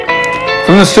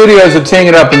From the studios of Teeing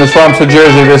It Up in the Swamps of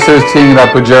Jersey, this is Teeing It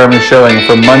Up with Jeremy Schilling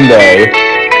for Monday.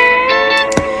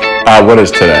 What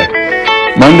is today?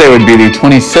 Monday would be the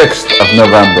 26th of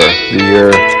November, the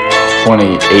year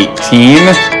 2018.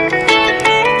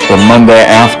 The Monday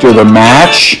after the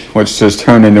match, which just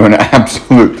turned into an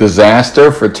absolute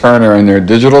disaster for Turner and their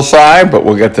digital side, but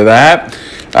we'll get to that.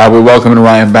 We're welcoming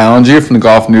Ryan Ballinger from the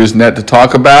Golf News Net to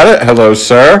talk about it. Hello,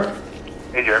 sir.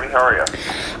 Hey, Jeremy. How are you?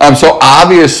 So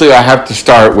obviously I have to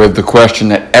start with the question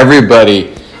that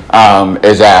everybody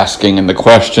is asking, and the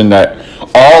question that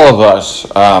all of us,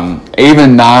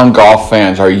 even non-golf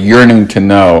fans, are yearning to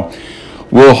know.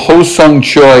 Will Ho-Sung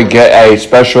Choi get a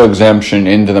special exemption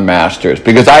into the Masters?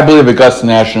 Because I believe Augusta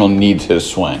National needs his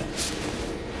swing.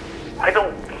 I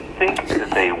don't think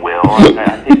that they will.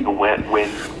 I think the win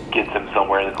gets him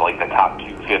somewhere that's like the top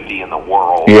 250 in the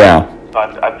world. Yeah.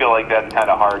 I feel like that's kind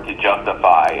of hard to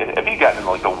justify. If he got in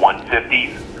like the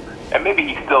 150s, and maybe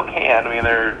he still can. I mean,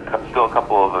 there are still a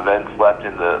couple of events left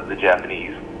in the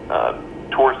Japanese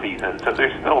tour season, so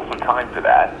there's still some time for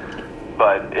that.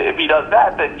 But if he does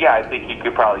that, then yeah, I think he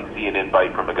could probably see an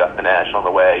invite from Augusta National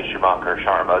the way Shivankar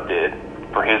Sharma did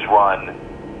for his run,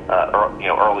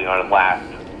 early on in last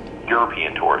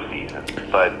European Tour season.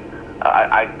 But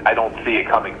I don't see it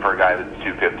coming for a guy that's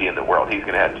 250 in the world. He's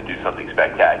going to have to do something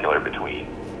spectacular between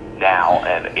now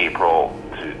and April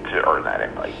to earn that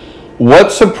invite.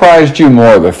 What surprised you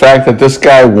more, the fact that this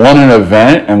guy won an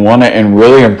event and won it in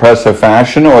really impressive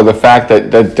fashion, or the fact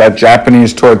that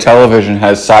Japanese Tour Television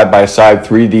has side-by-side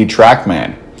 3D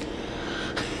TrackMan?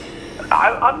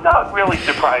 I'm not really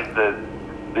surprised that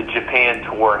the Japan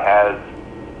Tour has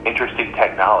interesting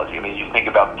technology. I mean, you think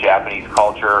about the Japanese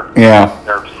culture, yeah,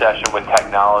 their obsession with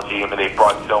technology. I mean, they've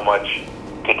brought so much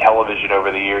to television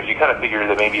over the years. You kind of figure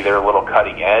that maybe they're a little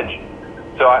cutting edge.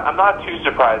 So I'm not too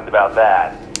surprised about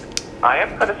that. I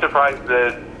am kind of surprised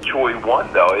that Choi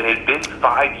won, though. It had been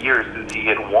 5 years since he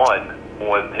had won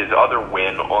on his other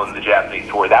win on the Japanese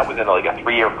Tour. That was in like a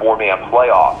 3 or 4-man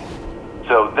playoff.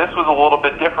 So this was a little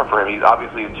bit different for him. He's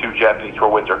obviously the 2 Japanese Tour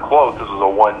wins are close. This was a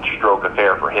one-stroke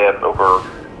affair for him over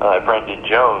Brendan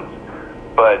Jones.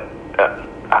 But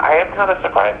I am kind of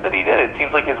surprised that he did. It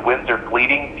seems like his wins are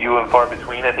fleeting, few and far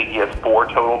between. I think he has 4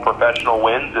 total professional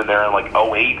wins, and they're in like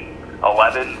 08,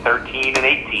 11, 13, and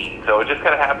 18. So it just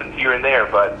kind of happens here and there,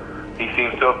 but he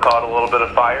seems to have caught a little bit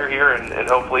of fire here, and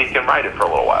hopefully he can ride it for a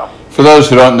little while. For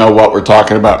those who don't know what we're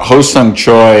talking about, Ho-Sung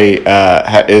Choi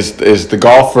is the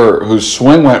golfer whose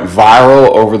swing went viral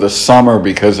over the summer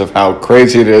because of how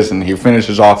crazy it is, and he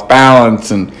finishes off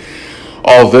balance and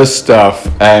all this stuff,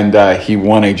 and he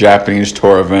won a Japanese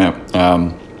Tour event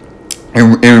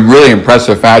in really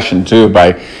impressive fashion too,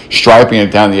 by striping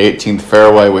it down the 18th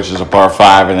fairway, which is a par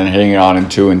 5, and then hitting it on in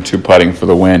 2 and 2 putting for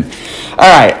the win.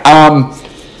 All right,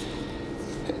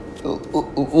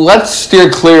 let's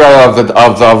steer clear of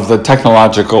the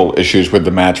technological issues with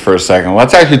the match for a second.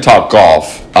 Let's actually talk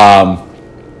golf.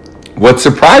 What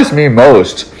surprised me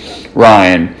most,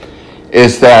 Ryan,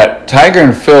 is that Tiger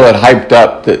and Phil had hyped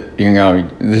up that,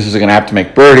 this is going to have to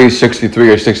make birdies, 63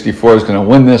 or 64 is going to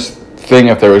win this thing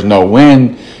if there was no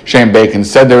wind. Shane Bacon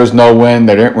said there was no wind.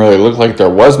 They didn't really look like there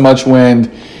was much wind.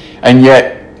 And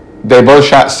yet, they both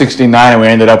shot 69 and we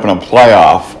ended up in a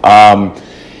playoff.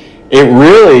 It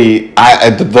really,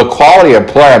 the quality of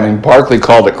play, I mean, Barkley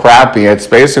called it crappy. It's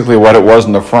basically what it was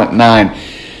in the front 9.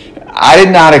 I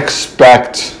did not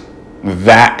expect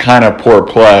that kind of poor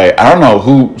play. I don't know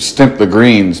who stimped the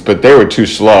greens, but they were too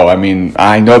slow. I mean,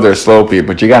 I know they're slopey,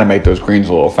 but you got to make those greens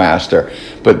a little faster.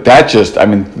 But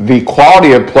the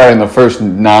quality of play in the first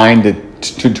 9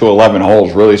 to 11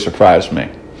 holes really surprised me.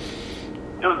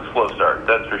 It was a slow start,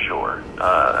 that's for sure.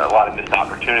 A lot of missed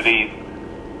opportunities.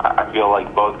 I feel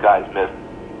like both guys missed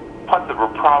putts that were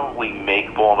probably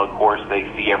makeable on a course they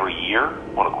see every year,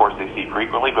 on a course they see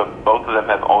frequently, but both of them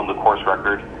have owned the course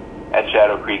record at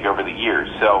Shadow Creek over the years.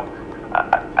 So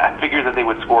I figured that they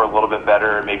would score a little bit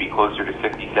better, maybe closer to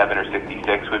 67 or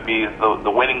 66 would be the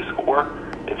winning score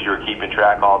if you were keeping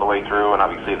track all the way through, and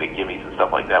obviously the gimmies and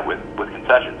stuff like that with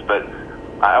concessions. But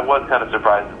I was kind of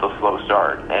surprised at the slow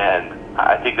start, and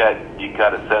I think that you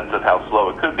got a sense of how slow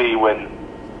it could be when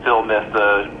Phil missed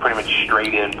a pretty much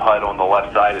straight-in putt on the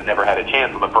left side and never had a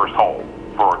chance on the first hole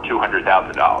for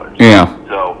 $200,000. Yeah.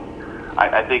 So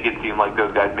I think it seemed like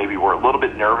those guys maybe were a little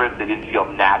bit nervous. They didn't feel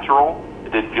natural.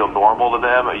 It didn't feel normal to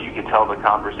them. You could tell the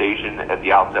conversation at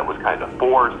the outset was kind of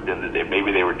forced, and that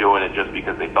maybe they were doing it just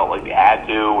because they felt like they had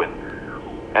to.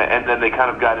 And then they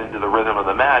kind of got into the rhythm of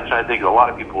the match. And I think a lot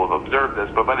of people have observed this,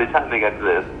 but by the time they got to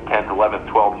the 10th, 11th,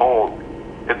 12th holes,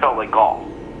 it felt like golf.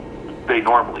 They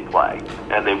normally play,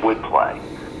 and they would play.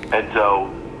 And so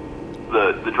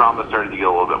the drama started to get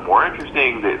a little bit more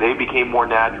interesting. They became more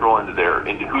natural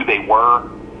into who they were,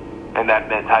 and that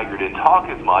meant Tiger didn't talk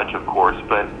as much, of course,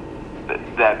 but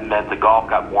that meant the golf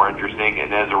got more interesting,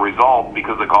 and as a result,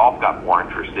 because the golf got more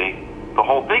interesting, the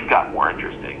whole thing got more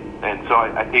interesting. And so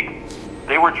I think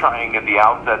they were trying at the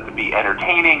outset to be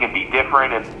entertaining and be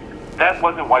different, and that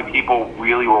wasn't why people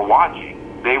really were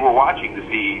watching. They were watching to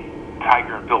see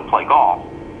Tiger and Phil play golf.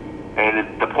 And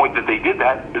at the point that they did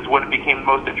that is when it became the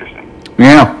most interesting.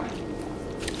 Yeah.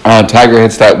 Tiger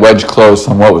hits that wedge close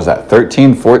on, what was that,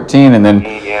 13, 14? And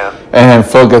then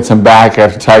Phil gets him back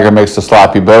after Tiger makes the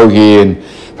sloppy bogey, and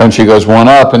eventually goes one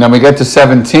up. And then we get to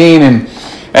 17, and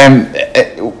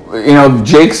you know,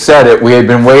 Jake said it. We had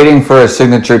been waiting for a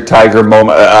signature Tiger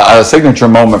moment, a signature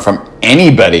moment from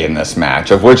anybody in this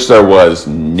match, of which there was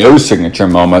no signature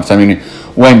moments. I mean,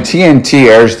 when TNT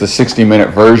airs the 60-minute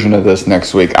version of this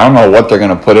next week, I don't know what they're going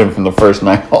to put in from the first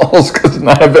 9 holes, because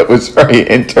none of it was very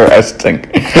interesting.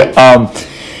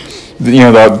 You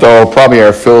know, they'll probably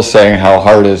hear Phil saying how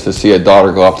hard it is to see a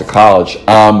daughter go off to college.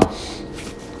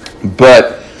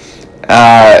 But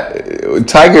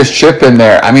Tiger's chip in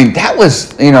there, I mean, that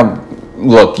was, you know,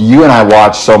 look, you and I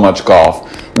watch so much golf.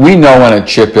 We know when a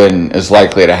chip in is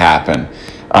likely to happen.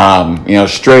 You know,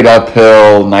 straight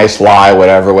uphill, nice lie,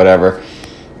 whatever.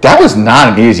 That was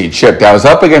not an easy chip. That was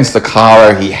up against the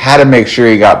collar. He had to make sure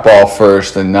he got ball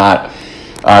first and not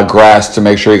grass to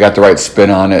make sure he got the right spin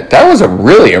on it. That was a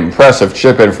really impressive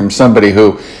chip in from somebody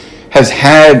who has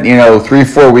had, you know,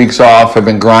 3-4 weeks off, have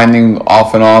been grinding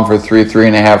off and on for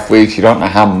 3.5 weeks. You don't know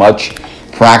how much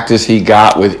practice he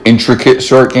got with intricate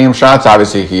short game shots.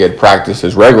 Obviously, he had practiced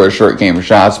his regular short game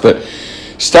shots, but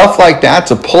stuff like that,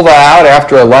 to pull that out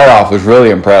after a layoff was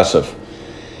really impressive.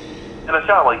 And a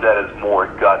shot like that is more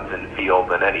guts and feel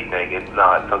than anything. It's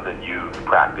not something you've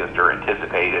practiced or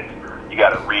anticipated. You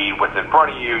got to read what's in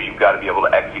front of you. You've got to be able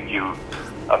to execute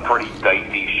a pretty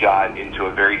dicey shot into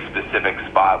a very specific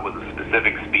spot with a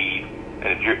specific speed.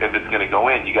 And if it's going to go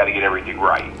in, you got to get everything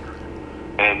right.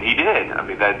 And he did. I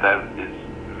mean, that is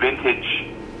vintage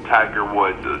Tiger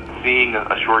Woods, seeing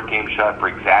a short game shot for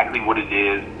exactly what it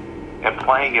is and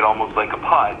playing it almost like a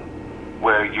putt,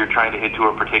 where you're trying to hit to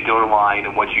a particular line,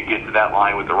 and once you get to that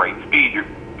line with the right speed, you're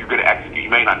going to execute. You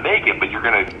may not make it, but you're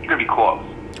going to be close.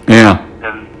 Yeah.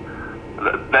 And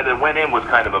that it went in was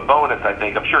kind of a bonus, I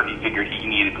think. I'm sure he figured he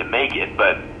needed to make it,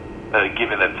 but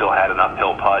given that Phil had an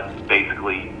uphill putt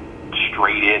basically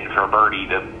straight in for birdie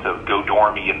to go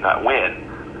dormy and not win.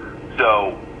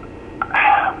 So,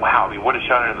 wow, I mean, what a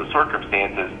shot under the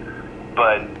circumstances.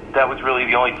 But that was really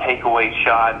the only takeaway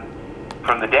shot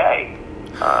from the day,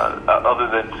 other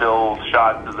than Phil's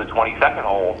shot to the 22nd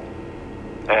hole.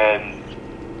 And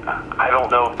I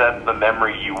don't know if that's the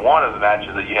memory you want of the match,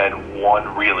 is that you had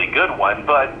one really good one,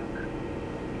 but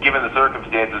given the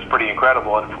circumstances, pretty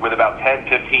incredible. And with about 10,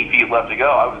 15 feet left to go,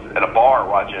 I was at a bar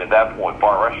watching at that point,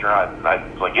 bar restaurant, and I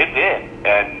was like, it's in.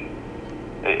 And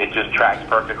it just tracks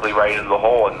perfectly right into the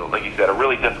hole. And like you said, a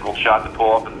really difficult shot to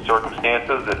pull up in the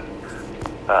circumstances. And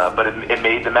but it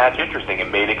made the match interesting. It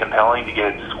made it compelling to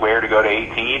get it square to go to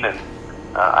 18. And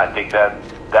I think that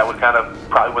was kind of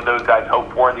probably what those guys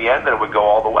hoped for in the end, that it would go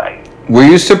all the way. Were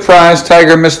you surprised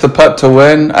Tiger missed the putt to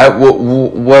win?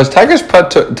 Was Tiger's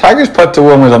putt to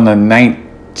win was on the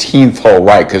 19th hole,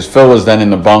 right? Because Phil was then in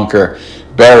the bunker,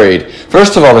 buried.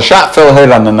 First of all, the shot Phil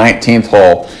hit on the 19th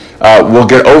hole will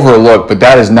get overlooked, but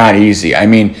that is not easy. I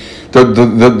mean,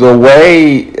 the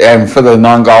way, and for the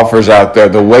non-golfers out there,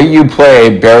 the way you play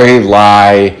a buried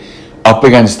lie up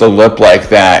against the lip like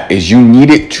that is you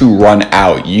need it to run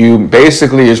out. You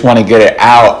basically just want to get it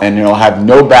out, and it'll have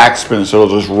no backspin, so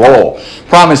it'll just roll.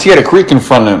 Problem is, he had a creek in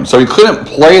front of him, so he couldn't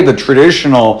play the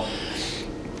traditional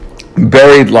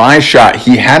buried lie shot.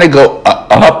 He had to go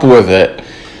up with it,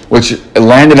 which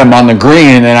landed him on the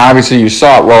green, and then obviously you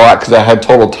saw it roll out because it had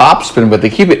total topspin, but to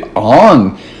keep it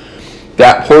on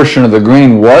that portion of the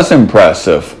green was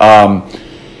impressive.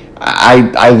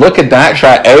 I look at that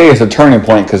shot, A, as a turning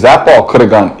point, because that ball could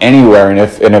have gone anywhere, and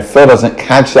if Phil doesn't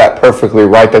catch that perfectly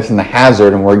right, that's in the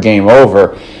hazard, and we're game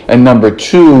over. And number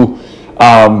two,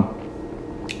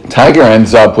 Tiger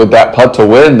ends up with that putt to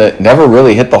win that never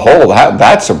really hit the hole.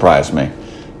 That surprised me.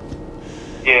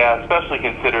 Yeah, especially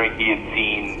considering he had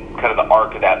seen kind of the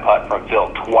arc of that putt from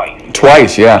Phil twice.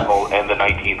 Twice, yeah. And the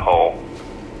 19th hole,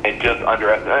 and just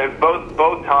underestimated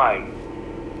both times.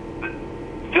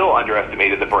 Phil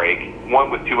underestimated the break. One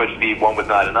with too much speed, one with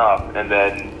not enough. And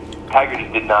then Tiger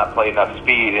just did not play enough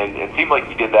speed. And it seemed like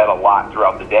he did that a lot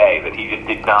throughout the day, that he just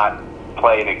did not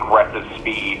play an aggressive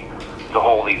speed to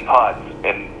hold these putts.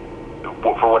 And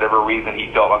for whatever reason,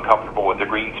 he felt uncomfortable with the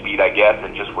green speed, I guess,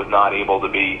 and just was not able to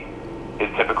be his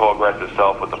typical aggressive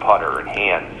self with the putter in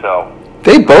hand. So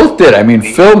they both did. I mean,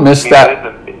 Phil missed that.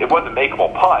 It was a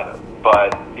makeable putt,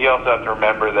 but you also have to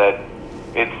remember that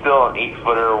it's still an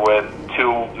 8-footer with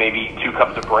maybe two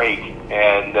cups of break,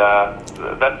 and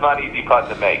that's not an easy putt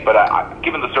to make. But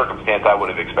given the circumstance, I would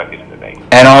have expected him to make.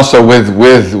 And also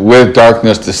with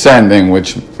darkness descending,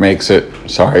 which makes it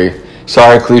sorry,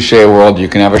 cliche world. You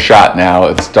can have a shot now.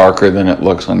 It's darker than it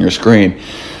looks on your screen.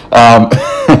 I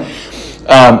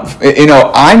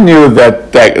knew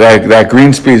that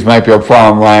green speeds might be a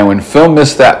problem, Ryan. When Phil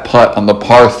missed that putt on the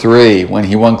par 3, when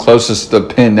he won closest to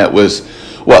the pin, that was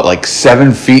like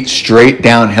 7 feet straight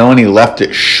downhill, and he left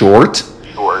it short.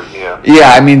 Short, yeah.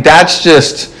 Yeah, I mean that's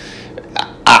just.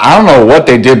 I don't know what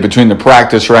they did between the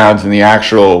practice rounds and the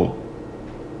actual,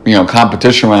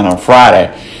 competition round on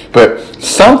Friday, but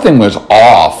something was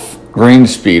off green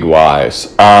speed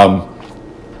wise.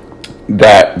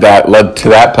 That led to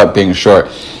that putt being short.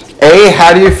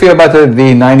 How do you feel about the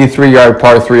 93-yard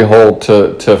par 3 hole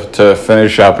to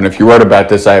finish up? And if you wrote about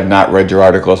this, I have not read your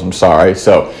articles. I'm sorry.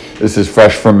 So this is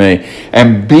fresh for me.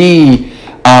 And B,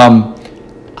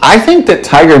 I think that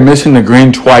Tiger missing the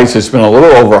green twice has been a little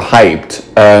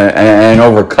overhyped and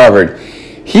overcovered.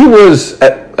 He was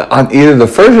on either the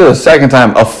first or the second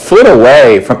time a foot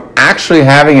away from actually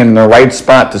having it in the right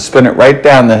spot to spin it right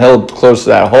down the hill close to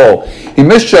that hole. He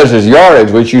misjudged his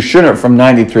yardage, which you shouldn't from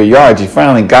 93 yards. He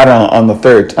finally got it on the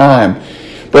third time.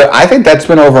 But I think that's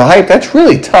been overhyped. That's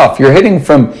really tough. You're hitting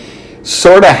from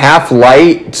sort of half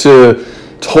light to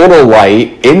total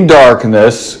light in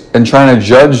darkness and trying to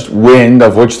judge wind,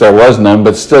 of which there was none,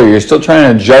 but still, you're still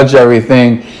trying to judge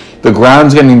everything. The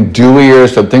ground's getting dewier,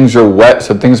 so things are wet,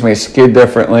 so things may skid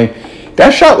differently.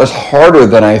 That shot was harder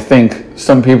than I think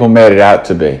some people made it out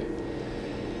to be.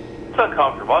 It's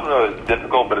uncomfortable. I don't know if it's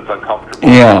difficult, but it's uncomfortable.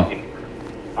 Yeah.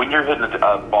 When you're hitting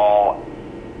a ball,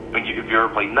 if you ever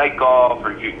play night golf,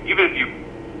 or even if you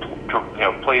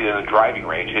played in a driving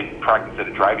range, practice at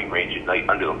a driving range at night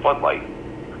under the floodlight,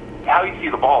 how you see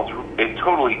the balls is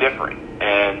totally different.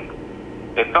 And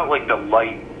it felt like the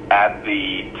light at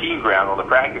the team ground on the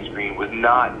practice green was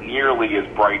not nearly as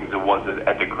bright as it was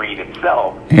at the green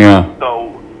itself. Yeah.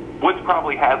 So Woods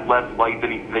probably had less light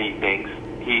than he thinks.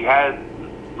 He had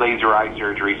laser eye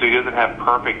surgery, so he doesn't have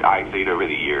perfect eyesight over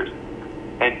the years.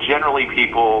 And generally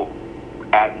people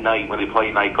at night, when they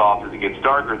play night golf as it gets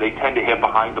darker, they tend to hit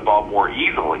behind the ball more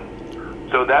easily.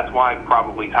 So that's why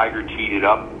probably Tiger teed it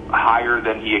up higher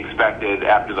than he expected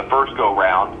after the first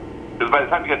go-round. Because by the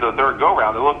time you get to the third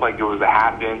go-round, it looked like it was a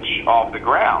half inch off the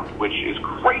ground, which is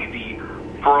crazy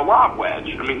for a lob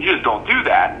wedge. I mean, you just don't do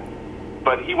that.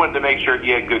 But he wanted to make sure he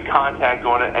had good contact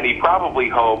on it, and he probably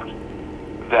hoped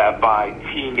that by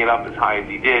teeing it up as high as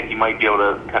he did, he might be able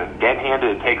to kind of dead-hand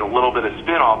it and take a little bit of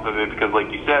spin off of it, because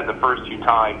like you said, the first 2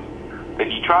 times that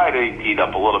he tried it, he teed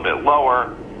up a little bit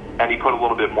lower, and he put a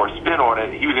little bit more spin on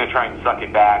it. He was going to try and suck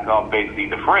it back off basically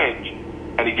the fringe,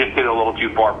 and he just hit it a little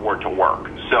too far for it to work.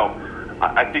 So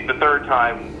I think the third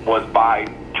time was by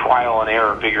trial and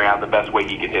error figuring out the best way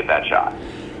he could hit that shot.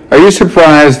 Are you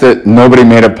surprised that nobody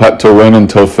made a putt to win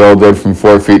until Phil did from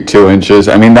 4 feet 2 inches?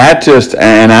 I mean, that just,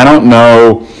 and I don't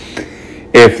know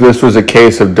if this was a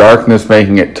case of darkness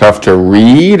making it tough to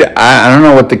read. I don't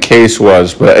know what the case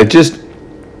was, but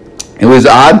it was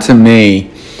odd to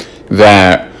me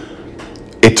that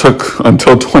it took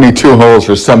until 22 holes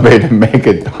for somebody to make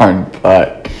a darn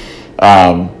putt.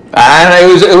 And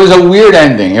it was a weird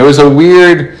ending. It was a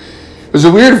weird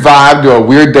vibe to a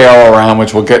weird day all around,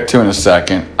 which we'll get to in a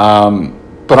second.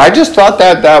 But I just thought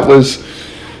that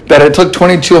it took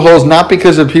 22 holes, not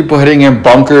because of people hitting in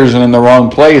bunkers and in the wrong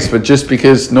place, but just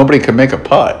because nobody could make a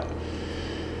putt.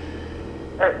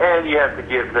 And you have to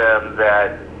give them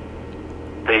that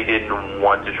they didn't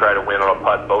want to try to win on a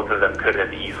putt. Both of them could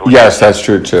have easily. Yes, that's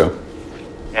true too.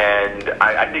 And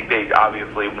I think they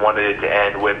obviously wanted it to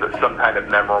end with some kind of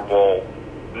memorable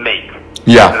make.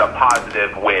 Yeah. You wanted a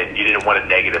positive win. You didn't want a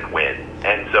negative win.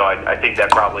 And so I think that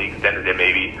probably extended it.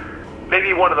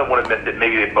 Maybe one of them would have missed it.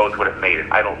 Maybe they both would have made it.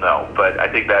 I don't know. But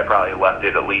I think that probably left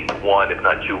it at least 1, if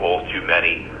not 2 holes too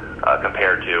many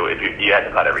compared to if you had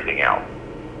to cut everything out.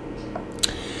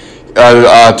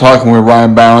 Talking with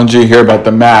Ryan Ballinger here about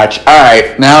the match. All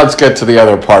right, now let's get to the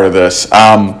other part of this.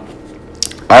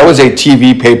 I was a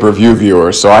TV pay-per-view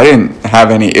viewer, so I didn't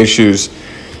have any issues,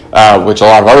 which a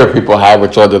lot of other people had,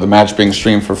 which led to the match being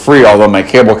streamed for free, although my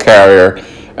cable carrier,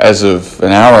 as of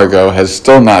an hour ago, has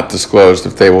still not disclosed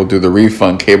if they will do the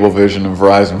refund. Cablevision and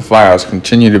Verizon Fios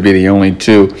continue to be the only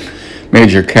 2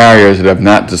 major carriers that have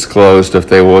not disclosed if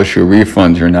they will issue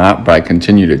refunds or not, but I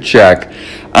continue to check.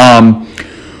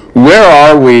 Where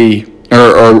are we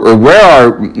or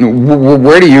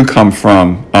where do you come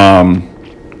from?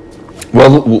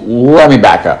 Well, let me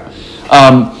back up.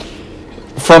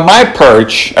 From my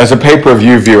perch as a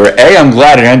pay-per-view viewer, I'm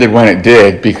glad it ended when it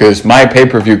did because my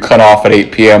pay-per-view cut off at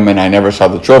 8 p.m. and I never saw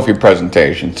the trophy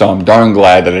presentation. So I'm darn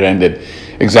glad that it ended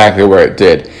exactly where it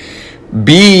did.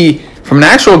 B, from an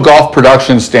actual golf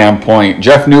production standpoint,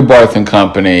 Jeff Newbarth and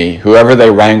company, whoever they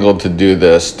wrangled to do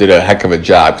this, did a heck of a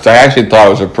job because I actually thought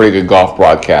it was a pretty good golf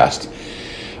broadcast.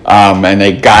 And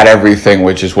they got everything,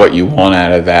 which is what you want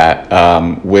out of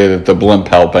that, with the blimp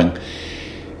helping.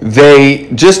 They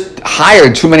just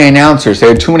hired too many announcers. They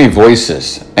had too many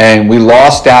voices. And we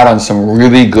lost out on some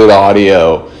really good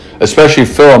audio, especially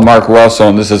Phil and Mark Russell,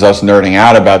 and this is us nerding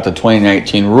out about the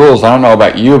 2019 rules. I don't know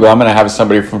about you, but I'm going to have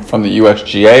somebody from the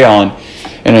USGA on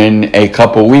in a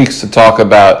couple weeks to talk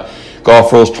about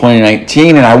Golf Rules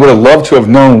 2019, and I would have loved to have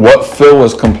known what Phil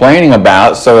was complaining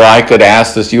about so that I could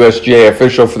ask this USGA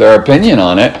official for their opinion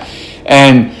on it.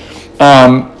 And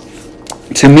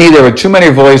to me, there were too many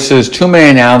voices, too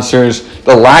many announcers,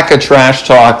 the lack of trash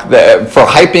talk. For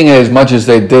hyping it as much as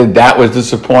they did, that was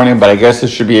disappointing, but I guess it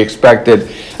should be expected.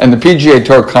 And the PGA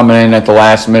Tour coming in at the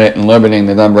last minute and limiting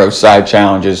the number of side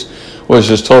challenges was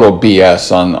just total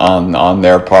BS on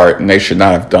their part, and they should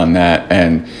not have done that.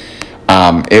 And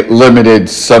it limited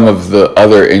some of the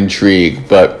other intrigue,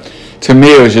 but to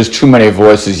me it was just too many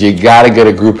voices. You got to get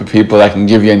a group of people that can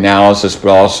give you analysis,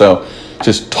 but also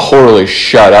just totally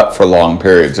shut up for long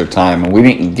periods of time, and we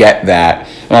didn't get that.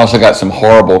 And also got some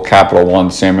horrible Capital One,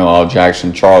 Samuel L.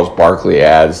 Jackson, Charles Barkley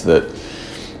ads that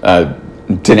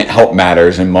didn't help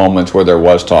matters in moments where there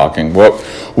was talking. What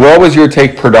was your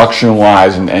take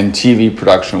production-wise and TV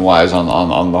production-wise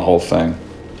on the whole thing?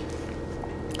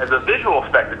 As a visual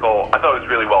spectacle, I thought it was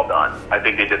really well done. I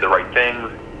think they did the right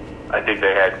things. I think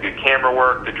they had good camera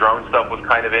work. The drone stuff was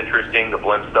kind of interesting. The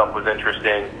blimp stuff was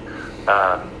interesting.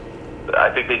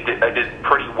 I think they did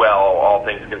pretty well, all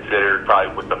things considered,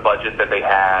 probably with the budget that they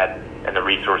had and the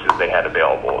resources they had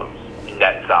available. It was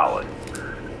net solid.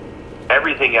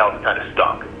 Everything else kind of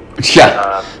stunk.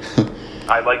 Yeah.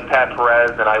 I liked Pat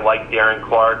Perez, and I liked Darren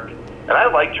Clark, and I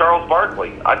liked Charles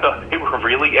Barkley. I thought they were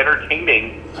really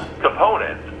entertaining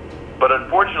components. But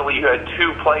unfortunately, you had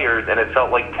two players, and it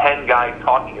felt like 10 guys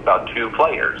talking about two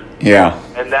players. Yeah.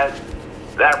 And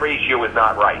that ratio is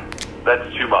not right. That's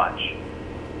too much.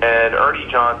 And Ernie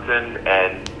Johnson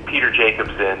and Peter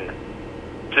Jacobson,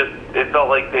 it felt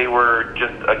like they were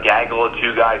just a gaggle of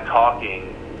two guys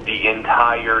talking the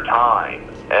entire time.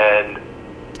 And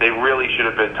they really should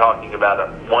have been talking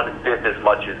about 1/5 as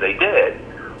much as they did,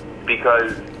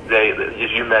 because they,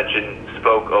 as you mentioned,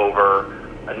 spoke over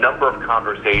a number of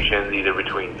conversations, either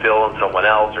between Phil and someone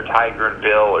else, or Tiger and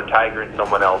Phil, or Tiger and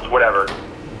someone else, whatever.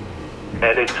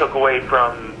 And it took away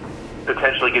from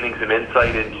potentially getting some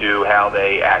insight into how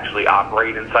they actually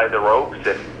operate inside the ropes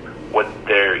and what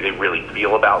they really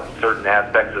feel about certain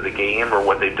aspects of the game or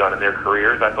what they've done in their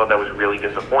careers. I thought that was really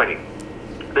disappointing.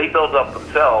 They built up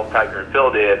themselves, Tiger and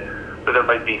Phil did, but there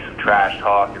might be some trash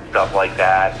talk and stuff like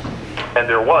that, and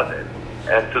there wasn't.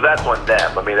 And so that's on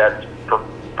them. I mean, that's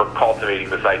for cultivating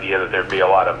this idea that there'd be a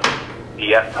lot of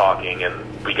BS talking, and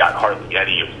we got hardly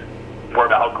any. It was more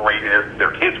about how great it is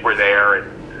their kids were there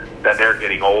and that they're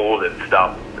getting old and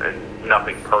stuff, and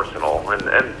nothing personal.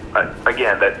 And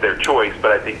again, that's their choice,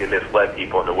 but I think they misled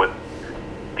people into what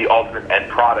the ultimate end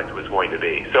product was going to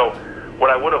be. So what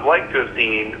I would have liked to have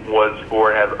seen was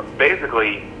for have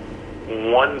basically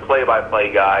one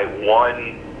play-by-play guy,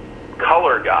 one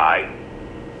color guy.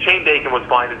 Shane Dakin was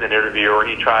fine as an interviewer.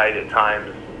 He tried at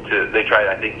times they tried,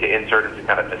 I think, to insert him to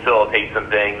kind of facilitate some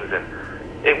things, and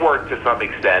it worked to some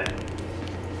extent.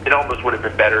 It almost would have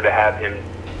been better to have him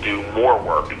do more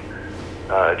work,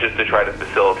 just to try to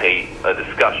facilitate a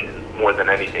discussion more than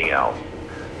anything else.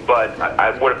 But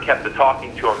I would have kept the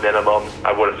talking to a minimum.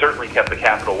 I would have certainly kept the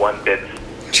Capital One bits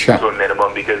to a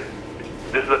minimum, because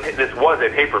this was a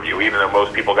pay-per-view, even though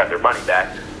most people got their money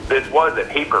back. This was a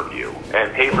pay-per-view,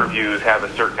 and pay-per-views have a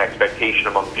certain expectation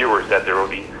among viewers that there will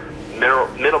be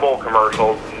minimal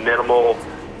commercials, minimal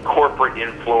corporate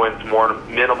influence, more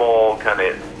minimal kind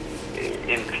of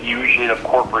infusion of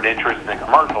corporate interest in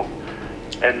commercials,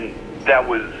 and that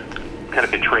was kind of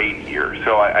betrayed here.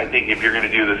 So I think if you're going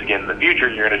to do this again in the future,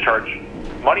 and you're going to charge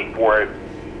money for it,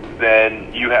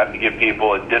 then you have to give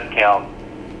people a discount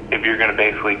if you're going to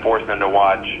basically force them to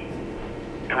watch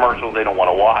commercials they don't want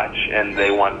to watch, and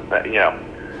they want, you know,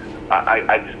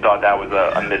 I just thought that was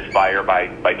a misfire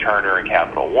by Turner and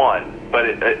Capital One.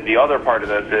 But the other part of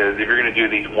this is, if you're going to do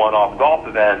these one-off golf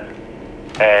events,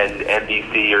 and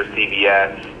NBC or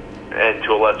CBS, and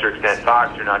to a lesser extent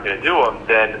Fox, you're not going to do them,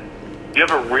 then you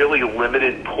have a really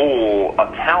limited pool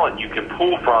of talent you can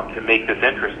pull from to make this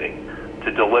interesting,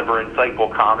 to deliver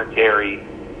insightful commentary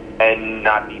and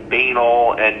not be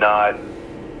banal and not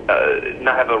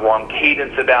have a wrong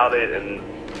cadence about it, and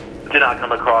to not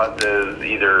come across as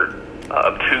either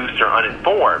obtuse or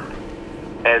uninformed.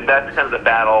 And that's kind of the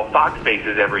battle Fox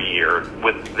faces every year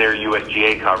with their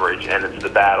USGA coverage, and it's the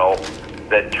battle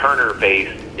that Turner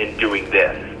faced in doing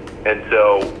this. And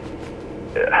so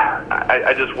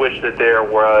I just wish that there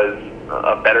was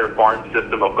a better farm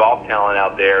system of golf talent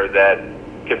out there that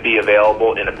could be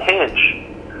available in a pinch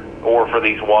or for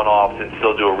these one-offs and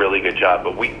still do a really good job.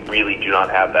 But we really do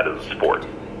not have that as a sport.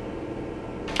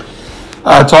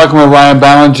 Talking with Ryan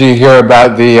Ballengee here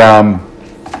about the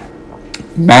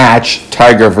match,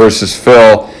 Tiger versus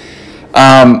Phil.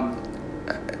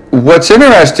 What's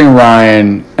interesting,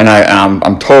 Ryan, and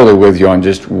I'm totally with you on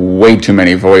just way too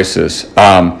many voices.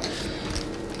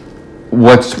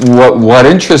 What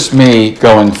interests me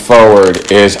going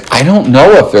forward is I don't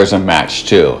know if there's a match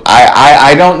two.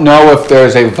 I don't know if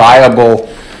there's a viable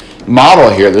model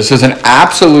here. This is an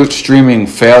absolute streaming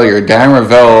failure. Dan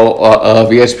Ravel of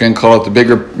ESPN called it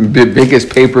the biggest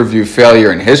pay-per-view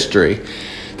failure in history.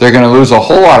 They're going to lose a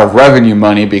whole lot of revenue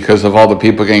money because of all the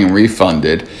people getting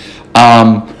refunded.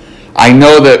 I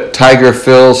know that Tiger,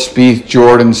 Phil, Spieth,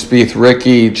 Jordan, Spieth,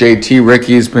 Ricky, JT,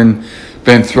 Ricky's been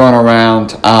thrown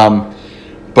around.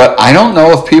 But I don't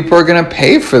know if people are going to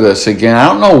pay for this again. I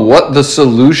don't know what the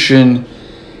solution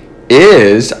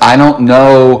is. I don't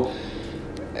know.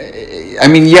 I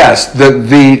mean, yes, the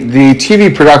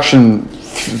TV production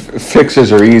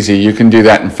fixes are easy. You can do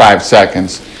that in 5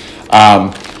 seconds.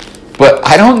 But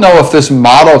I don't know if this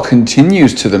model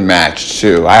continues to the match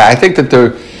too. I think that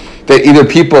either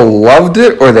people loved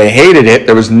it or they hated it.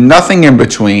 There was nothing in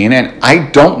between, and I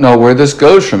don't know where this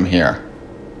goes from here.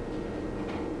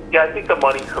 Yeah, I think the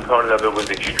money component of it was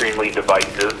extremely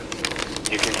divisive.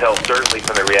 You can tell certainly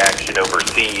from the reaction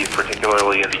overseas,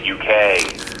 particularly in the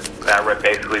UK. I read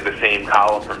basically the same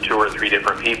column from 2 or 3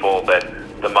 different people that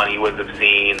the money was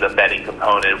obscene, the betting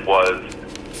component was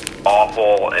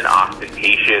awful and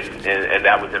ostentatious, and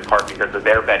that was in part because of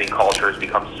their betting culture has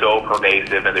become so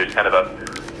pervasive, and there's kind of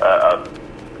a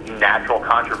natural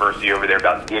controversy over there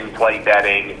about in-play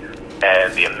betting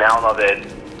and the amount of it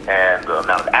and the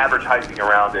amount of advertising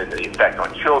around it and the effect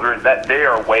on children. That they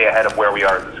are way ahead of where we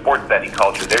are as a sports betting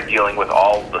culture. They're dealing with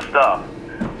all the stuff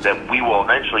that we will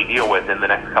eventually deal with in the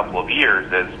next couple of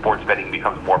years as sports betting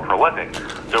becomes more prolific.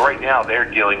 So right now they're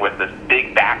dealing with this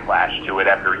big backlash to it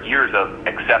after years of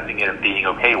accepting it and being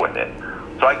okay with it.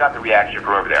 So I got the reaction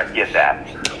from over there. I get that.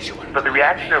 But the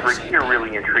reaction over here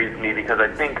really intrigues me because I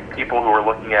think people who are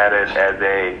looking at it as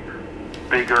a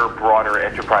bigger, broader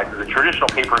enterprise, as a traditional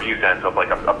pay-per-view sense of like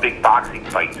a big boxing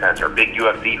fight sense or a big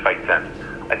UFC fight sense,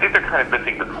 I think they're kind of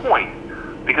missing the point.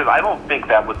 Because I don't think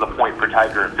that was the point for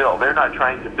Tiger and Phil. They're not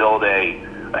trying to build a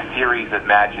series of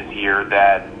matches here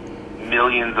that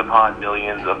millions upon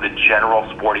millions of the general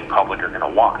sporting public are going to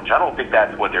watch. I don't think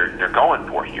that's what they're going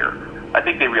for here. I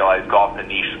think they realize golf's a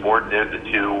niche sport. They're the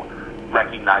 2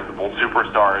 recognizable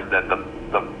superstars that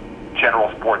the general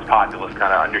sports populace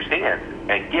kind of understands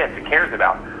and gets and cares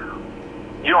about.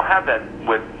 You don't have that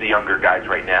with the younger guys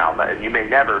right now. You may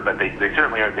never, but they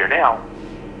certainly aren't there now.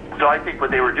 So I think what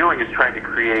they were doing is trying to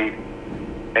create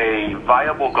a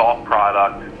viable golf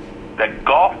product that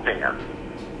golf fans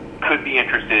could be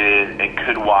interested in and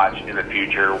could watch in the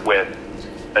future with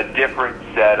a different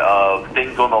set of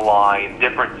things on the line,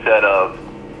 different set of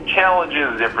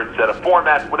challenges, different set of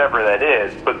formats, whatever that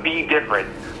is, but be different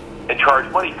and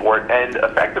charge money for it and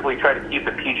effectively try to keep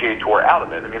the PGA Tour out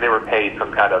of it. I mean, they were paid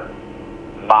some kind of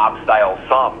mob-style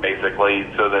sum, basically,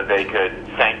 so that they could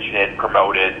sanction it,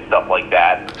 promote it, stuff like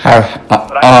that.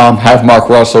 Have Mark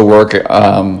Russell work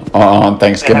on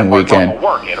Thanksgiving weekend. Mark Russell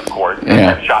work it, of course, and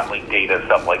yeah. have shot link data,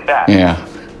 stuff like that. Yeah.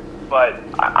 But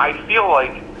I feel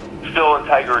like Phil and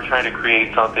Tiger are trying to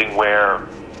create something where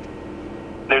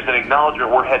there's an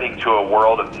acknowledgement we're heading to a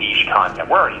world of niche content.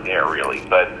 We're already there, really,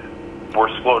 but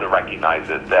we're slow to recognize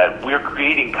it, that we're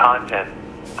creating content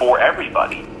for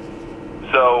everybody.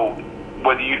 So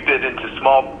whether you fit into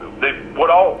what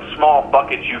all small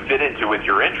buckets you fit into with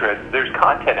your interests, there's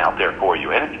content out there for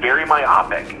you, and it's very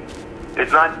myopic.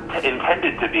 It's not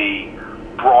intended to be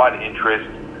broad interest,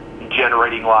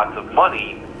 generating lots of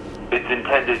money. It's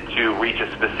intended to reach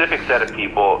a specific set of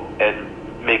people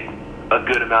and make a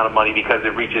good amount of money because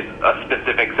it reaches a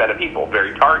specific set of people,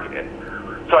 very targeted.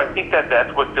 So I think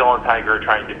that's what Phil and Tiger are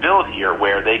trying to build here,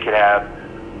 where they could have,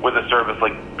 with a service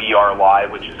like BR Live,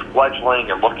 which is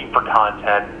fledgling and looking for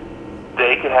content,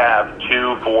 they could have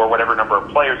 2, 4, whatever number of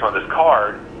players on this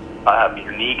card have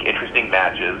unique, interesting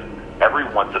matches every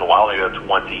once in a while, maybe it's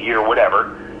once a year,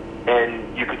 whatever,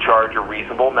 and you could charge a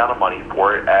reasonable amount of money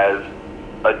for it as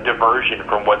a diversion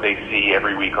from what they see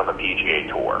every week on the PGA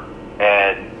Tour.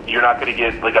 And you're not going to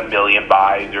get like 1 million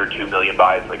buys or 2 million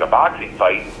buys like a boxing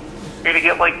fight. You're going to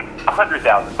get like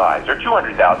 100,000 buys or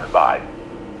 200,000 buys.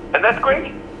 And that's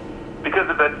great. Because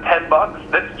if that's $10,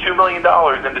 that's $2 million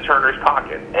into Turner's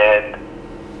pocket. And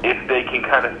if they can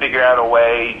kind of figure out a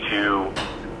way to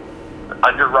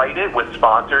underwrite it with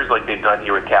sponsors like they've done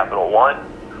here with Capital One,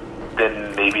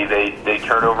 then maybe they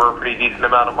turn over a pretty decent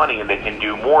amount of money and they can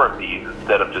do more of these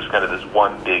instead of just kind of this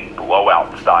one big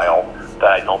blowout style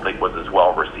that I don't think was as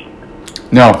well received.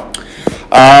 No.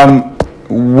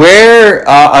 Where,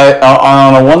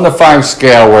 on a 1 to 5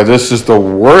 scale, where this is the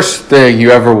worst thing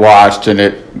you ever watched and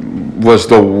it was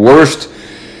the worst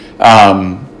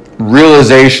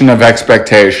realization of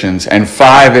expectations, and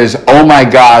 5 is, oh my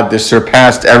God, this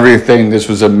surpassed everything, this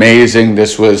was amazing,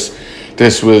 this was,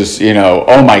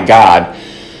 oh my God.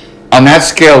 On that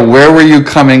scale, where were you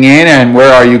coming in and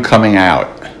where are you coming out?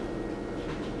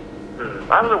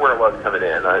 I don't know where I was coming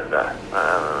in.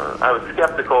 I was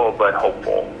skeptical but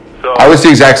hopeful. So I was the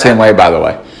exact same way, by the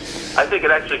way. I think it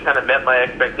actually kind of met my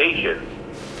expectations.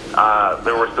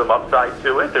 There was some upside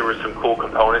to it. There were some cool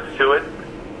components to it.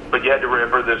 But you had to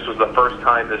remember this was the first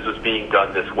time this was being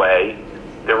done this way.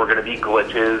 There were going to be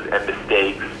glitches and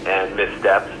mistakes and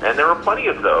missteps, and there were plenty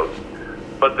of those.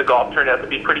 But the golf turned out to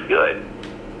be pretty good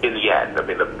in the end. I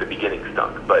mean, the beginning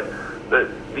stunk, but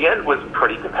the end was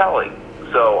pretty compelling.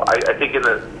 So I think in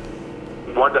the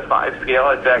 1 to 5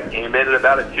 scale, in fact, came in at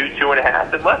about a 2,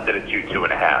 2.5, and left at a 2,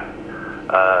 2.5.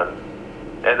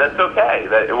 And that's okay.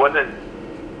 That it wasn't.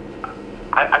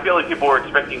 I feel like people were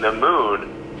expecting the moon,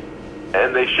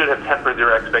 and they should have tempered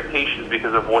their expectations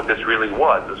because of what this really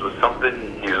was. This was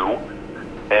something new,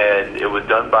 and it was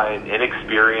done by an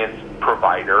inexperienced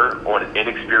provider on an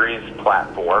inexperienced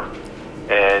platform,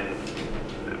 and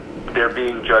they're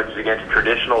being judged against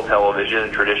traditional television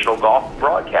and traditional golf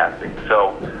broadcasting.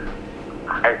 So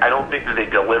I don't think that they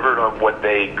delivered on what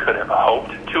they could have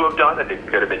hoped to have done. I think it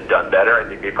could have been done better. I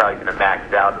think they probably could have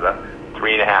maxed out at a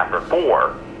 3.5 or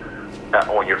 4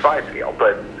 on your 5 scale.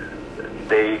 But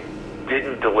they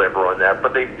didn't deliver on that.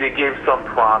 But they gave some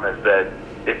promise that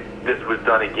if this was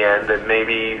done again, that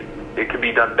maybe it could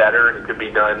be done better and it could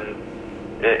be done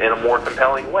in a more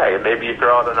compelling way. And maybe you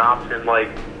throw out an option like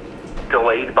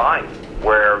delayed buying,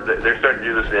 where they're starting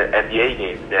to do this in NBA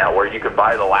games now, where you can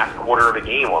buy the last quarter of a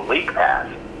game on League Pass.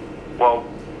 Well,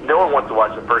 no one wants to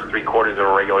watch the first 3 quarters of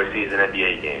a regular season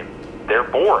NBA game. They're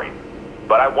boring.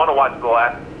 But I want to watch the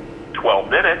last 12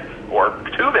 minutes or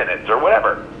 2 minutes or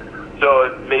whatever.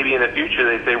 So maybe in the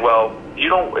future they say, well, if you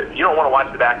don't want to watch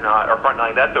the back 9 or front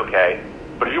 9, that's okay.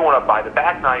 But if you want to buy the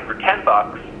back 9 for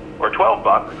 $10 or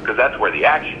 $12, because that's where the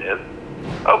action is,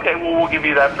 okay, well, we'll give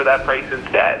you that for that price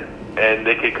instead. And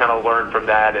they could kind of learn from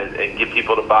that and get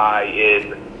people to buy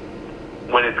in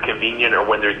when it's convenient or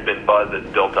when there's been buzz that's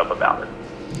built up about it.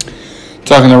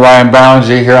 Talking to Ryan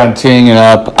Ballengee here on Teeing It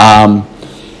Up.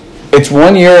 It's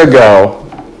 1 year ago,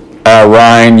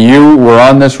 Ryan, you were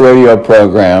on this radio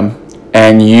program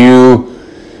and you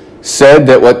said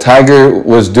that what Tiger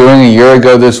was doing a year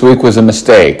ago this week was a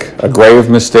mistake, a grave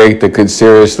mistake that could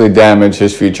seriously damage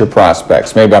his future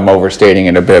prospects. Maybe I'm overstating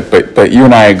it a bit, but you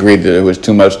and I agreed that it was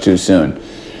too much too soon.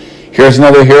 Here's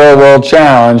another Hero World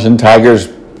Challenge, and Tiger's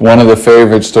one of the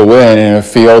favorites to win in a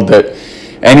field that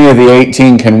any of the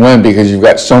 18 can win because you've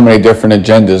got so many different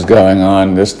agendas going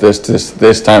on this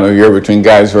time of year between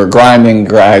guys who are grinding,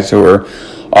 guys who are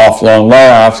off long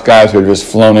layoffs, guys who are just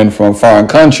flown in from a foreign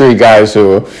country, guys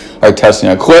who are testing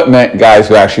equipment, guys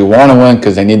who actually want to win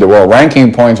because they need the world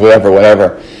ranking points,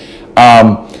 whatever.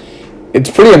 It's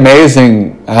pretty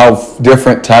amazing how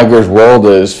different Tiger's world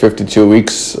is 52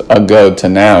 weeks ago to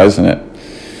now, isn't it?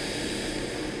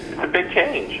 It's a big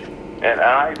change. And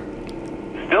I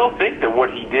still think that what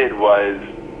he did was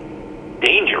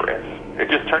dangerous. It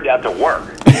just turned out to work,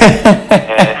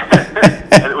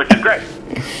 which is great.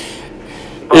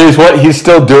 Is what he's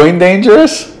still doing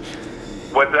dangerous?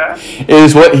 What's that?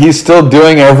 Is what he's still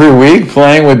doing every week,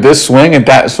 playing with this swing at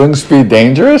that swing speed,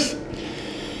 dangerous?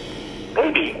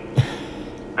 Maybe.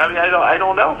 I mean, I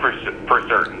don't know for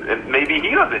certain. And maybe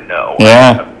he doesn't know.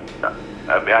 Yeah.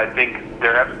 I mean, I think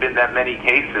there haven't been that many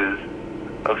cases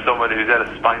of someone who's had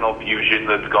a spinal fusion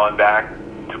that's gone back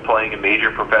to playing a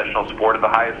major professional sport at the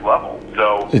highest level.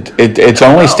 So it's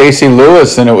only Stacey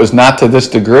Lewis, and it was not to this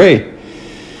degree.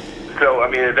 So, I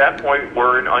mean, at that point,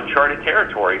 we're in uncharted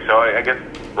territory. So I guess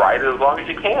ride it as long as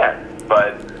you can.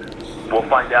 But we'll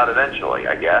find out eventually,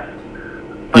 I guess.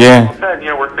 Like Yeah. you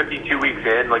said, we're 52 weeks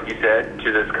in, like you said,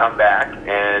 to this comeback,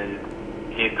 and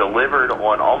he's delivered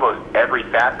on almost every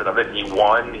facet of it. He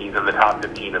won. He's in the top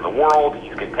 15 in the world.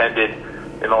 He's contended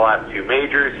in the last two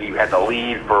majors. He had the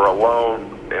lead for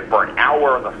an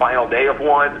hour on the final day of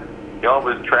one. He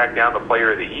almost tracked down the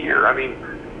Player of the Year. I mean,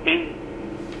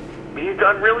 he's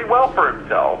done really well for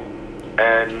himself.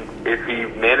 And if he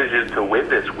manages to win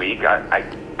this week, I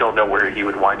don't know where he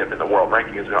would wind up in the world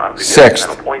rankings. We don't have Sixth.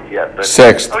 final points yet. But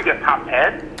Sixth. Oh, he got top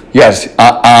 10? Yes,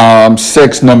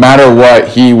 sixth. No matter what,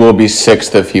 he will be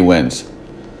sixth if he wins.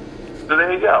 So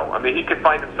there you go. I mean, he could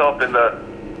find himself in the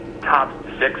top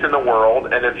 6 in the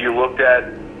world. And if you looked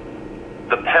at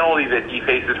the penalty that he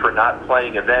faces for not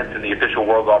playing events in the official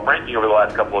world golf ranking over the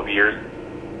last couple of years,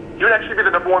 he would actually be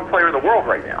the number 1 player in the world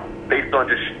right now, based on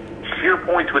just sheer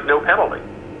points with no penalty.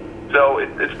 So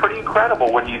it's pretty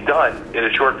incredible what he's done in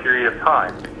a short period of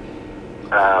time.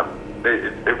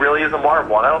 It really is a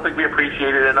marvel, and I don't think we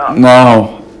appreciate it enough.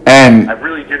 No, and I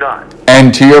really do not.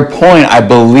 And to your point, I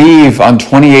believe on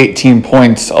 2018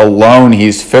 points alone,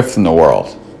 he's 5th in the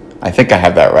world. I think I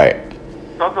have that right.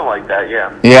 Something like that,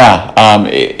 yeah. Yeah,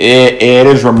 it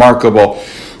is remarkable.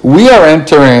 We are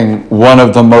entering one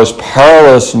of the most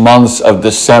perilous months of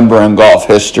December in golf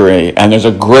history, and there's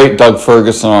a great Doug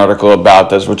Ferguson article about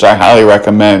this, which I highly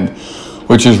recommend,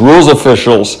 which is rules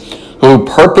officials who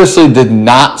purposely did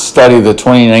not study the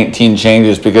 2019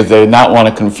 changes because they did not want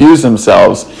to confuse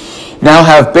themselves, now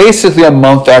have basically a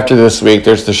month after this week.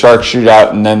 There's the Shark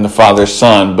Shootout and then the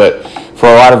father-son, but for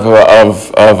a lot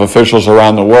of officials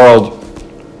around the world,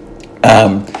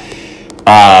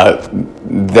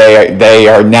 they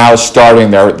are now starting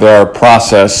their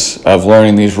process of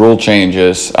learning these rule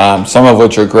changes, some of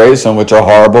which are great, some of which are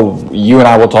horrible. You and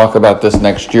I will talk about this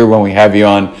next year when we have you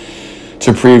on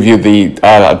to preview the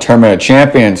Tournament of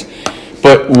Champions.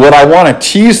 But what I want to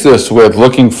tease this with,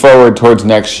 looking forward towards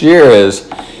next year, is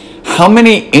how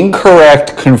many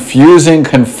incorrect, confusing,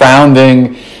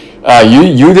 confounding,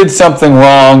 you did something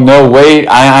wrong, no, wait,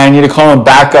 I need to call him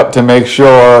back up to make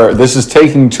sure this is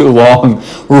taking too long,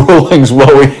 rulings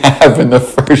what we have in the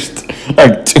first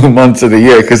 2 months of the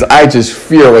year, because I just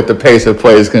fear what the pace of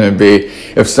play is going to be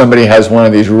if somebody has one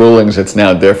of these rulings that's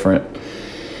now different.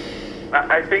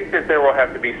 I think that there will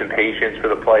have to be some patience for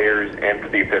the players and for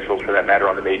the officials, for that matter,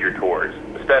 on the major tours,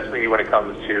 especially when it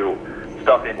comes to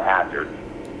stuff in hazards.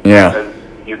 Yeah. Because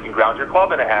you can ground your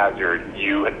club in a hazard.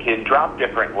 You can drop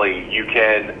differently. You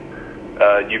can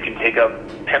take a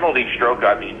penalty stroke.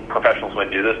 I mean, professionals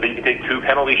wouldn't do this, but you can take 2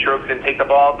 penalty strokes and take the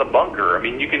ball out the bunker. I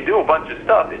mean, you can do a bunch of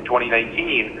stuff in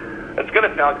 2019. It's going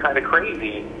to sound kind of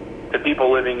crazy to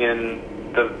people living in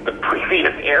the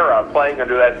previous era playing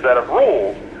under that set of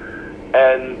rules.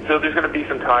 And so there's going to be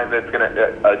some time that's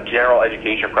a general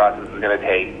education process is going to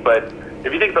take. But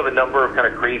if you think about the number of kind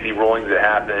of crazy rulings that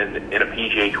happen in a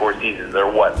PGA Tour season,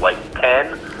 they're what, like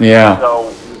 10? Yeah.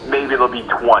 So maybe there'll be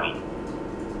 20,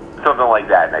 something like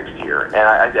that next year. And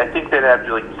I think that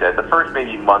after, like you said, the first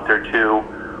maybe month or two,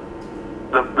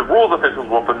 the rules officials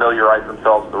will familiarize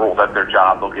themselves with the rules. That's their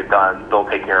job. They'll get done. They'll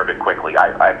take care of it quickly.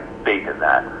 I have faith in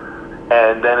that.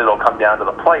 And then it'll come down to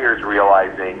the players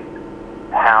realizing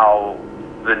how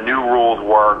the new rules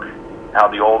work, how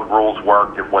the old rules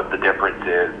worked, and what the difference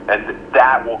is. And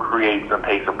that will create some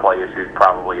pace of play issues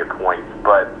probably at points.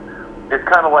 But it's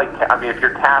kind of like, I mean, if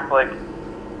you're Catholic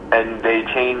and they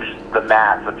changed the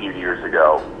Mass a few years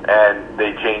ago, and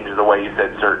they changed the way you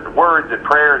said certain words and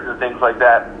prayers and things like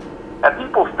that, and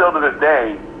people still to this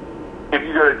day, if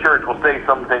you go to church, will say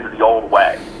some things the old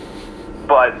way.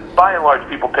 But by and large,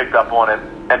 people picked up on it,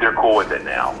 and they're cool with it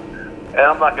now. And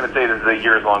I'm not going to say this is a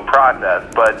years-long process,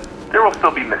 but there will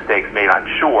still be mistakes made, I'm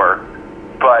sure.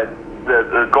 But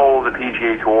the goal of the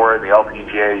PGA Tour and the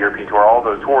LPGA, European Tour, all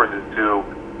those tours is to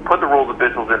put the rules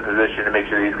officials in position to make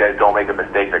sure these guys don't make a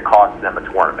mistake that costs them a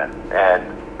tournament. And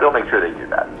they'll make sure they do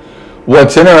that.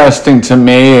 What's interesting to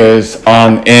me is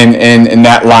in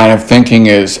that line of thinking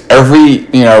is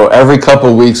every couple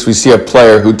of weeks we see a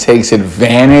player who takes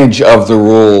advantage of the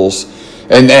rules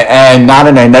and not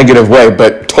in a negative way,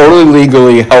 but totally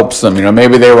legally helps them.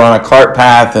 Maybe they were on a cart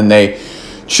path and they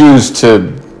choose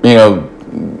to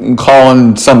call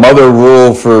in some other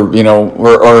rule for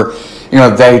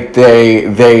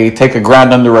they take a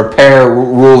ground under repair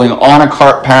ruling on a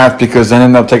cart path because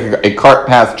then they'll take a cart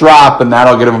path drop and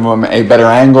that'll give them a better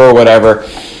angle or whatever.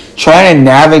 Trying to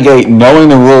navigate knowing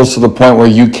the rules to the point where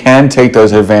you can take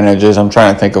those advantages. I'm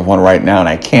trying to think of one right now and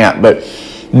I can't, but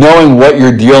knowing what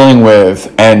you're dealing with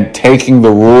and taking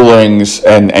the rulings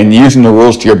and using the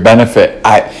rules to your benefit,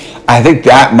 I think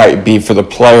that might be for the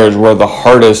players where the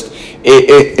hardest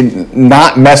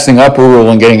not messing up a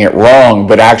rule and getting it wrong,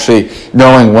 but actually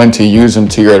knowing when to use them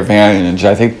to your advantage.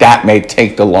 I think that may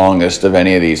take the longest of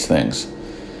any of these things.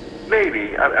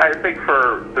 Maybe. I think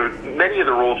for many of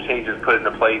the rules changes put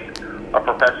into place, a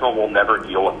professional will never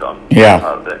deal with them.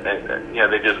 Yeah.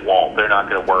 They just won't. They're not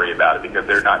going to worry about it because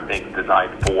they're not things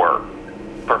designed for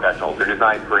professionals. They're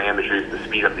designed for amateurs to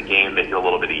speed up the game, make it a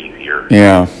little bit easier.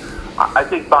 Yeah. I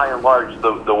think by and large,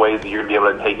 the way that you're going to be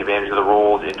able to take advantage of the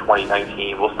rules in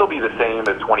 2019 will still be the same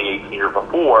as 2018 or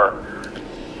before.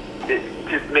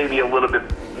 It's just maybe a little bit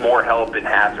more help in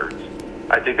hazards.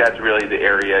 I think that's really the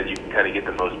area you can kind of get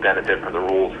the most benefit from the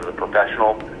rules for the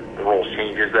professional, the rules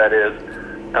changes, that is.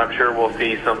 And I'm sure we'll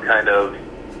see some kind of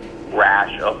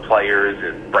rash of players,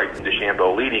 and Bryson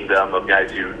DeChambeau leading them, of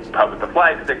guys who putt with the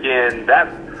flag stick in. That,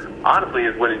 honestly,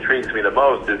 is what intrigues me the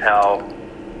most, is how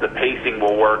the pacing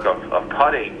will work of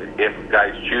putting if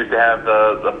guys choose to have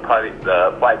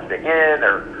the flag stick in,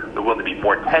 or there will be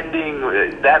more tending.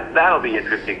 That'll be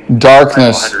interesting.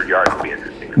 Darkness. 100 yards will be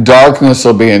interesting. Darkness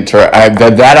will be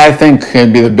that I think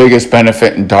can be the biggest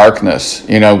benefit in darkness.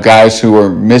 Guys who are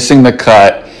missing the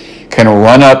cut can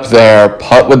run up there,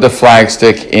 putt with the flag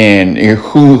stick in,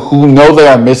 who know they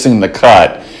are missing the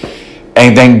cut,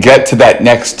 and then get to that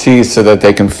next tee so that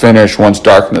they can finish once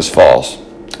darkness falls.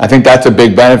 I think that's a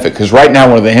big benefit, because right now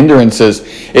one of the hindrances,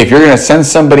 if you're going to send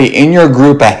somebody in your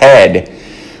group ahead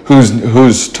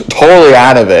who's totally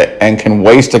out of it and can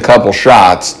waste a couple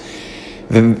shots,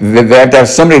 they have to have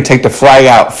somebody take the flag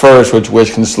out first,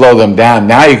 which can slow them down.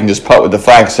 Now you can just putt with the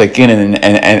flag stick in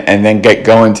and then get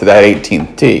going to that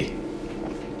 18th tee.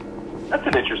 That's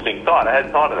an interesting thought. I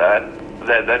hadn't thought of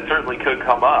that. That certainly could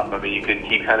come up. I mean, you could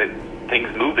keep kind of things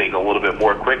moving a little bit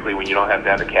more quickly when you don't have to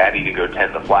have a caddy to go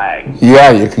tend the flag.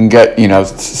 Yeah, you can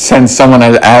send someone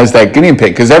as that guinea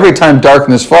pig, because every time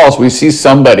darkness falls, we see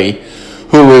somebody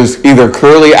who is either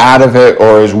clearly out of it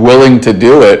or is willing to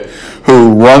do it,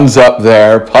 who runs up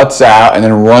there, putts out, and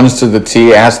then runs to the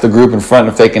tee, asks the group in front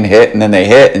if they can hit, and then they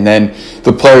hit, and then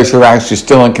the players who are actually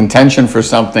still in contention for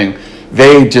something,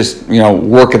 they just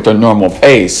work at their normal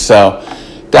pace. So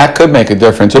that could make a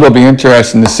difference. It'll be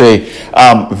interesting to see.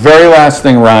 Very last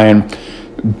thing, Ryan,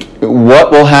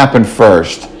 what will happen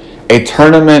first? A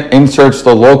tournament inserts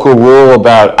the local rule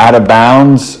about out of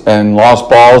bounds and lost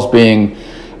balls being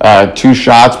 2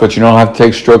 shots, but you don't have to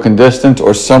take stroke and distance,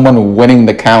 or someone winning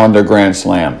the calendar Grand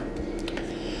Slam?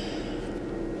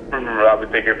 I would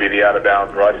think it would be the out of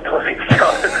bounds rush. I don't think the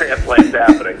calendar Grand Slam's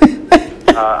happening.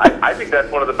 I think that's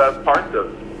one of the best parts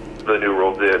of the new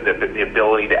rules, the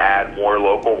ability to add more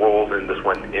local rules, and this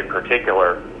one in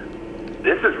particular.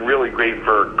 This is really great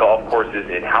for golf courses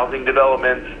in housing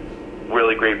developments,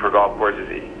 really great for golf courses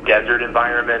in desert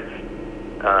environments,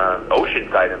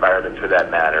 oceanside environments for that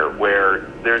matter, where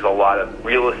there's a lot of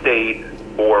real estate,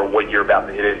 or what you're about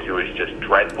to hit into is just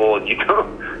dreadful and you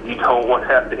don't want to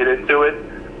have to hit into it.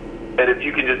 And if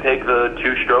you can just take the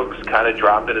 2 strokes, kind of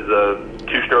drop it as a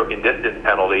 2-stroke and distance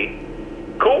penalty,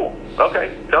 cool.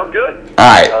 Okay, sounds good. All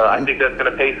right. I think that's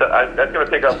going to pick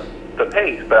up the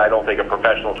pace, but I don't think a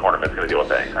professional tournament's going to deal with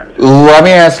that anytime soon. Let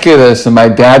me ask you this, and my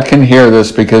dad can hear this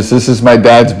because this is my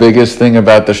dad's biggest thing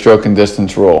about the stroke and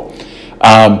distance rule.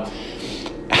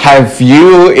 Have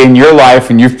you, in your life,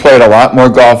 and you've played a lot more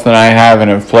golf than I have,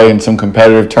 and have played in some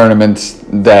competitive tournaments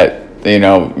that,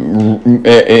 not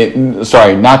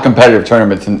competitive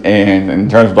tournaments in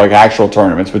terms of like actual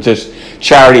tournaments, but just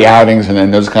charity outings and then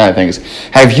those kind of things.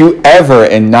 Have you ever,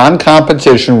 in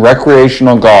non-competition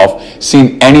recreational golf,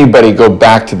 seen anybody go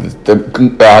back to the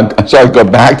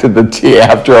tee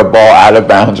after a ball out of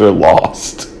bounds or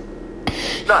lost?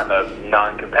 Not in a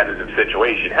non-competitive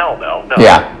situation. Hell no.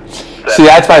 Yeah. See,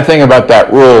 that's my thing about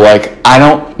that rule. Like, I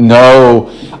don't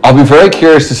know. I'll be very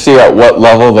curious to see at what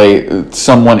level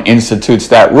someone institutes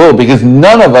that rule, because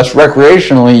none of us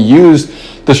recreationally use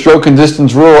the stroke and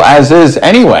distance rule as is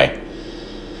anyway.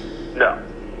 No.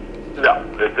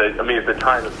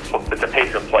 It's a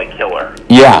pace of play killer.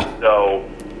 Yeah. So,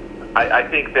 I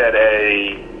think that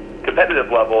a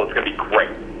competitive level is going to be great.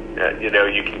 You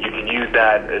can use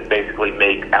that as basically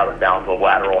make out of bounds a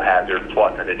lateral hazard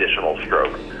plus an additional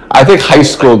stroke. I think high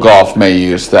school golf may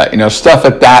use that. Stuff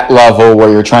at that level where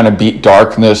you're trying to beat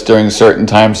darkness during certain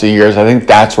times of years. I think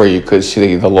that's where you could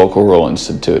see the local rule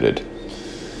instituted.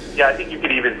 Yeah, I think you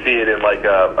could even see it in like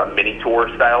a mini tour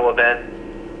style event,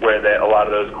 where a lot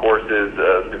of those courses,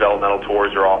 developmental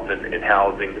tours, are often in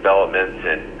housing developments,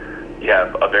 and you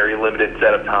have a very limited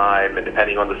set of time, and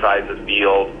depending on the size of the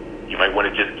field, You might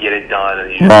want to just get it done,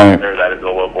 and you just Right. declare that as a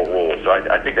local rule. So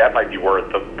I think that might be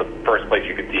worth the first place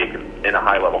you could see it in a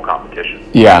high-level competition.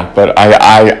 Yeah, but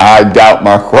I doubt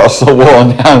Mark Russell will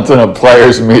announce in a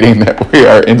players' meeting that we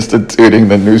are instituting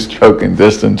the new stroke and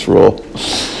distance rule.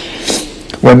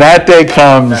 When that day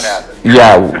comes,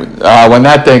 when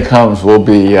that day comes, we'll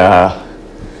be on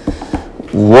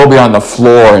the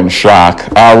floor in shock.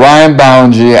 Ryan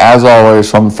Ballingy, as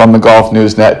always, from the Golf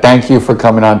News Net, thank you for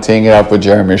coming on Teeing It Up with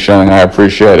Jeremy Schilling. I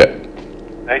appreciate it.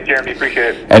 Thanks, Jeremy.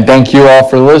 Appreciate it. And thank you all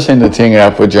for listening to Teeing It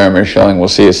Up with Jeremy Schilling. We'll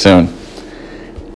see you soon.